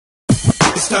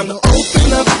It's time to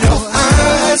open up your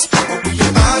eyes. Open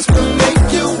your eyes will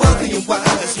make you wealthy and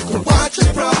wise. You can watch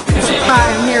us profit.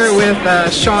 Hi, I'm here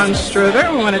with Sean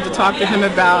Struther. We wanted to talk to him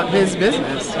about his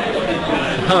business.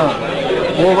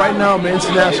 Well, right now I'm an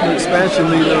international expansion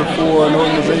leader for an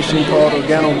organization called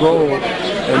Organo Gold,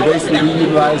 and basically we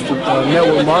utilize the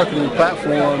network marketing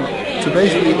platform to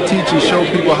basically teach and show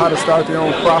people how to start their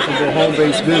own profitable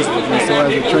home-based business. And so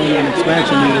as a trainer and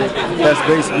expansion leader, that's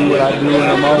basically what I do, and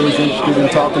I'm always interested in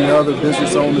talking to other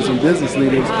business owners and business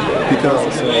leaders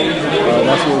because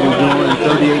that's what we're doing in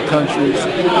 38 countries.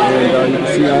 And you can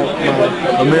see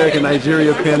my American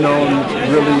Nigeria pin on,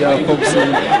 really focusing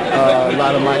a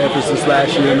lot of my efforts this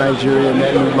last year in Nigeria, and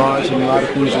that new launch, and a lot of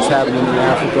things that's happening in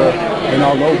Africa and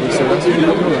all over. So that's what we're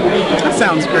doing. That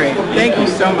sounds great. Thank you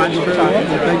so much for talking.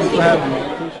 Thank you for having me.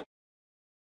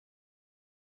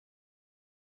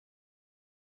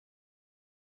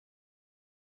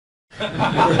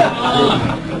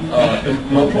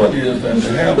 My point is that to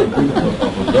have a group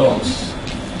of adults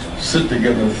sit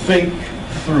together and think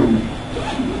through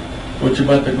what you're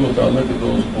about to go through. I looked at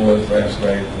those boys last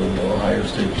night when Ohio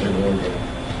State played Oregon,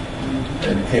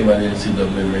 and it came out the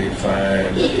NCAA made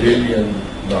 $5 billion.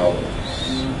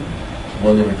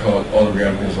 One of them called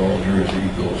autograph his own jersey. He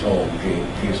goes home,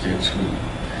 can't stay in school.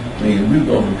 I mean, we've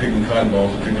gone from kicking cotton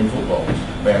balls to kicking footballs,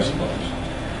 basketballs,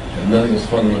 and nothing has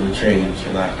fundamentally changed.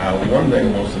 And one thing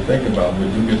I want us to think about when we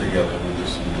do get together with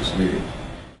this meeting.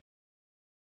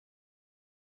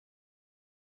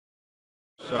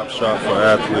 Shop for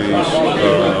athletes,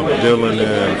 dealing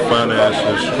in finance,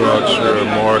 structure,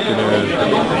 marketing,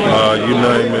 you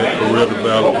name it, career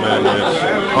development is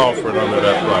offered under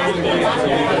that platform.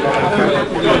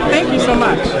 Thank you so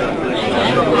much.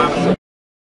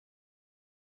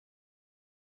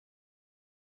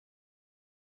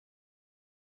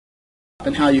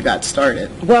 And how you got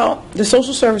started? Well, the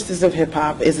Social Services of Hip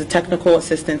Hop is a technical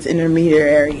assistance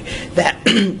intermediary that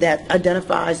that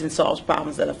identifies and solves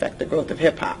problems that affect the growth of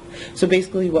hip hop. So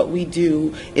basically what we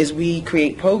do is we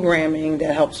create programming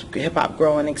that helps hip hop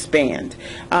grow and expand.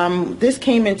 This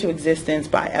came into existence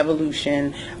by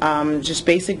evolution, just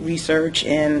basic research,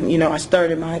 and I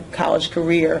started my college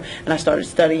career and I started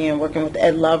studying and working with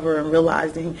Ed Lover and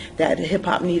realizing that hip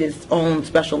hop needed its own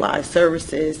specialized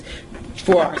services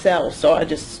for ourselves. So I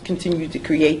just continued to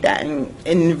create that and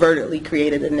inadvertently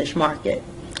created a niche market.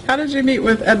 How did you meet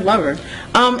with Ed Lover?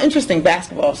 Interesting,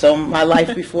 basketball. So my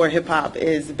life before hip hop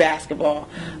is basketball,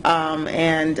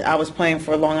 and I was playing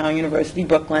for Long Island University,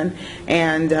 Brooklyn,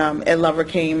 and Ed Lover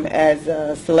came as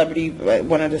a celebrity,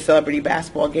 one of the celebrity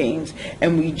basketball games,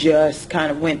 and we just kind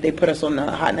of went. They put us on the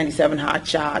Hot 97 Hot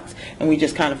Shots, and we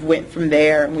just kind of went from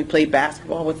there, and we played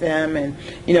basketball with him, and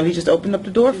he just opened up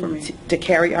the door for me to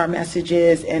carry our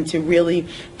messages and to really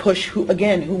push who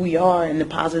we are and the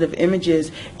positive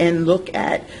images, and look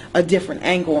at a different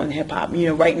angle in hip hop.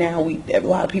 Right now a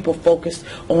lot of people focus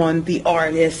on the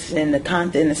artists and the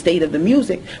content and the state of the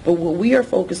music, but what we are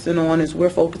focusing on is we're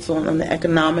focused on the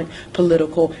economic,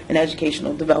 political, and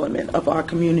educational development of our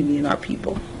community and our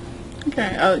people.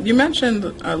 Okay, you mentioned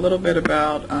a little bit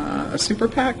about a super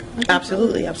PAC.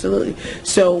 Absolutely, absolutely.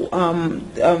 So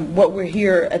what we're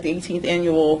here at the 18th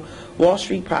Annual Wall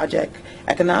Street Project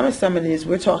Economic Summit is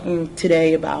we're talking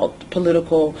today about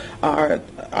political,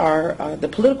 the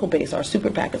political base, our super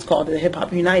PAC. It's called the Hip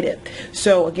Hop United.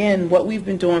 So again, what we've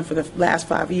been doing for the last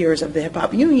 5 years of the Hip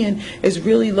Hop Union is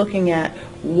really looking at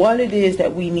what it is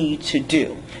that we need to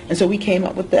do. And so we came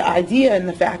up with the idea and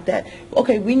the fact that,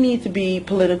 okay, we need to be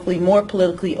more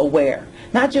politically aware,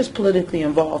 not just politically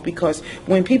involved, because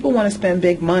when people want to spend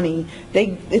big money,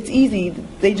 it's easy.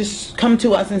 They just come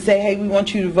to us and say, hey, we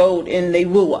want you to vote, and they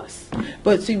woo us.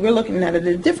 But see, we're looking at it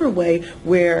a different way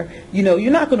where,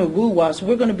 you're not going to woo us.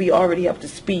 We're going to be already up to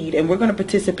speed, and we're going to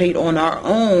participate on our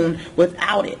own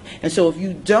without it. And so if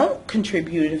you don't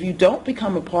contribute, if you don't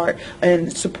become a part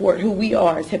and support who we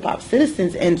are as hip-hop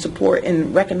citizens and support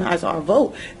and recognize our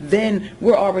vote, then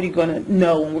we're already going to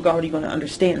know and we're already going to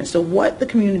understand. And so what the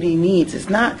community needs is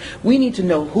not, we need to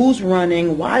know who's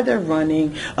running, why they're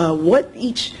running, what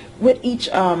each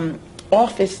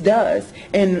office does,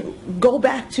 and go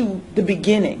back to the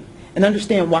beginning and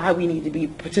understand why we need to be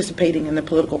participating in the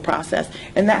political process.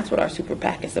 And that's what our Super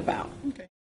PAC is about. Okay.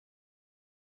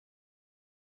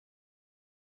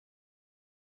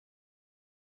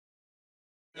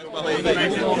 Still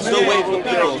waiting for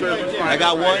people. I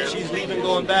got one. She's leaving,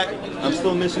 going back. I'm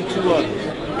still missing 2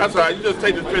 others. That's all right. You just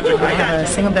take this picture. I have a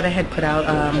single that I had put out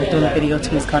doing a video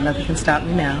to. It's called Nothing Can Stop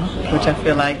Me Now, which I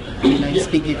feel like, you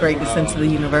speak your greatness into the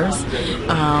universe.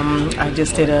 I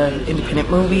just did an independent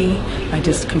movie. I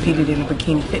just competed in a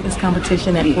bikini fitness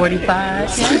competition at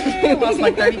 45. Lost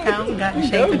like 30 pounds and got in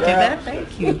shape and did that.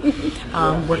 Thank you.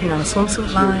 Working on a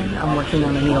swimsuit line. I'm working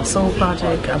on a neo soul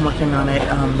project. I'm working on a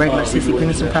regular CeCe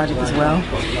Peniston project as well.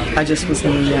 I just was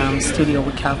in the studio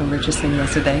with Calvin Richardson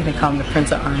yesterday. They call him the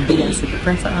Prince of R&B. I said the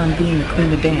Prince of R&B and the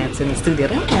Queen of Dance in the studio.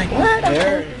 They were like, what?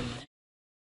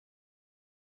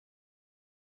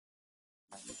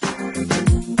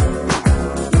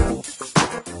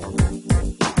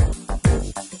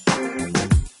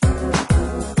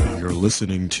 You're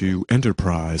listening to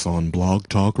Enterprise on Blog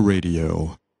Talk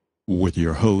Radio with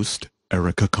your host,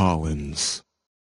 Erica Collins.